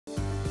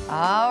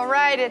All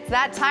right, it's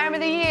that time of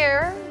the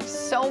year.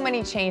 So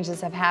many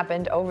changes have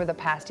happened over the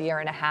past year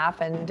and a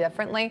half, and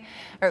definitely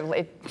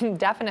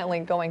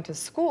going to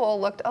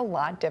school looked a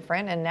lot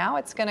different, and now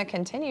it's going to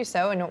continue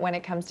so when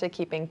it comes to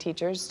keeping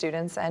teachers,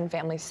 students, and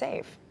families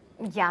safe.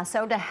 Yeah,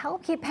 so to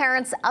help keep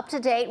parents up to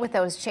date with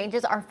those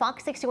changes, our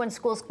Fox 61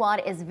 School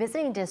Squad is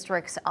visiting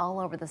districts all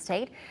over the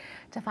state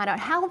to find out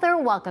how they're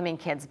welcoming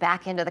kids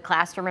back into the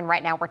classroom. And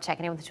right now we're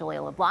checking in with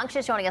Julia LeBlanc.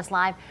 She's joining us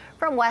live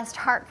from West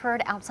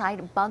Hartford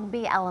outside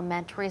Bugby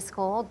Elementary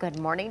School. Good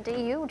morning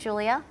to you,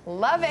 Julia.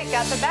 Love it.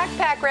 Got the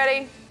backpack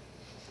ready.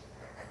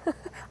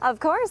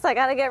 Of course, I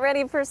got to get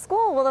ready for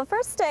school. Well, the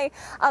first day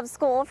of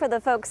school for the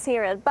folks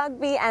here at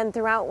Bugby and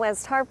throughout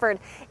West Hartford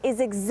is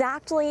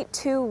exactly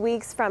 2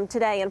 weeks from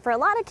today. And for a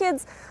lot of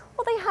kids,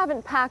 well, they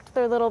haven't packed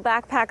their little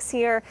backpacks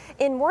here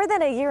in more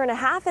than a year and a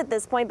half at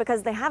this point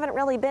because they haven't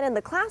really been in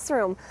the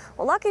classroom.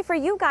 Well, lucky for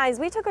you guys,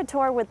 we took a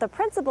tour with the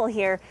principal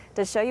here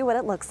to show you what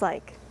it looks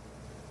like.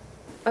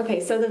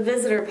 Okay, so the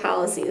visitor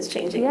policy is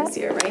changing this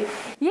year, right?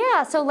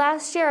 Yeah, so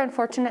last year,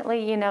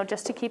 unfortunately,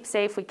 just to keep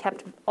safe, we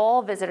kept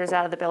all visitors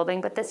out of the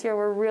building, but this year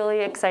we're really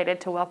excited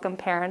to welcome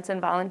parents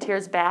and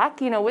volunteers back,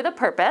 with a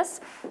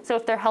purpose. So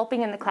if they're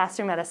helping in the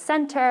classroom at a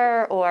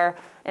center or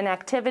an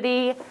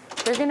activity,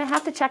 they're gonna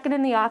have to check it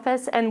in the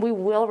office, and we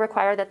will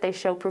require that they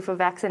show proof of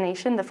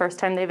vaccination the first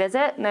time they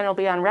visit, and then it'll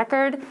be on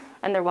record,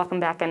 and they're welcome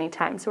back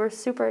anytime. So we're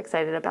super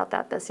excited about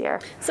that this year.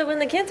 So when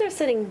the kids are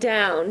sitting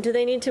down, do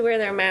they need to wear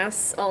their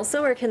masks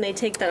also, or can they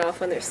take that off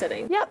when they're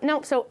sitting? Yep,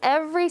 no, so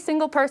every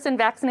single person,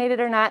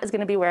 vaccinated or not, is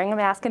gonna be wearing a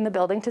mask in the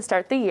building to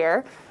start the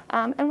year.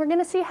 And we're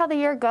gonna see how the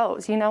year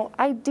goes.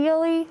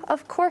 Ideally,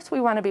 of course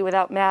we wanna be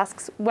without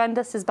masks when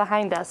this is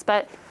behind us,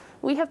 but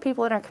we have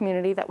people in our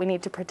community that we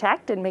need to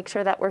protect and make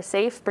sure that we're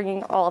safe,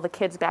 bringing all the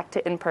kids back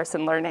to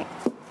in-person learning.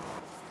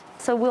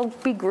 So we'll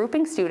be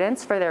grouping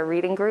students for their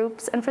reading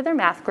groups and for their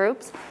math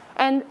groups.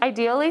 And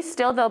ideally,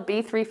 still they'll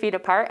be 3 feet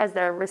apart as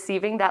they're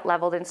receiving that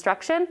leveled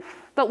instruction.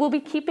 But we'll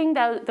be keeping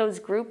those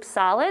groups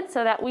solid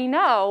so that we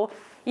know,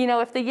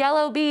 if the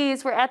yellow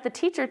bees were at the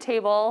teacher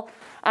table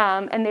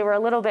and they were a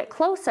little bit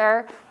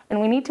closer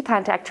and we need to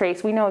contact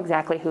trace, we know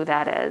exactly who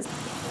that is.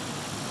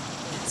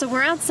 So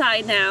we're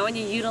outside now, and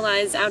you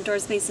utilized outdoor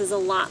spaces a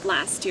lot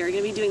last year. You're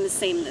going to be doing the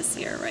same this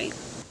year, right?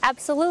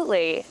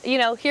 Absolutely.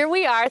 Here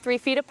we are 3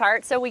 feet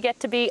apart, so we get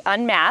to be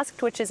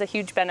unmasked, which is a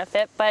huge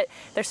benefit, but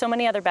there's so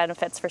many other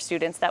benefits for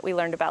students that we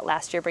learned about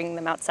last year, bringing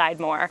them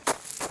outside more.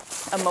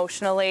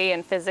 Emotionally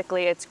and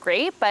physically, it's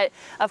great, but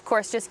of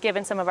course, just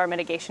given some of our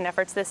mitigation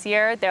efforts this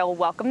year, they'll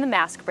welcome the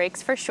mask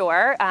breaks for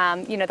sure.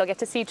 They'll get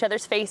to see each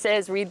other's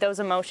faces, read those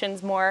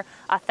emotions more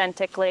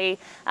authentically,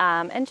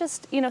 and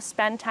just,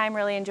 spend time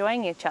really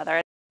enjoying each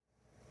other.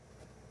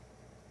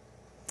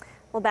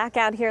 Well, back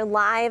out here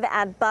live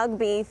at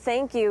Bugby,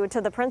 thank you to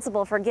the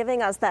principal for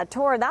giving us that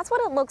tour. That's what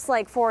it looks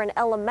like for an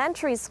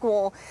elementary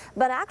school.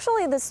 But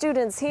actually, the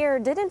students here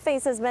didn't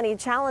face as many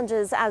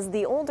challenges as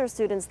the older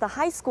students, the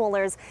high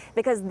schoolers,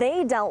 because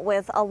they dealt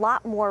with a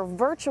lot more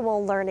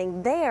virtual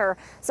learning there.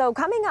 So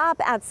coming up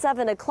at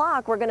 7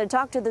 o'clock, we're going to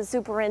talk to the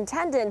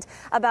superintendent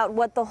about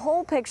what the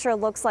whole picture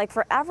looks like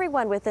for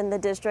everyone within the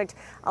district.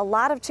 A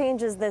lot of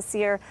changes this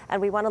year,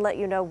 and we want to let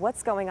you know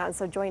what's going on.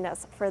 So join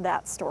us for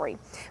that story.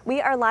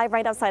 We are live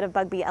right outside of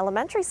Bugby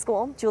Elementary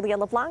School. Julia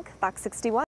LeBlanc, Fox 61.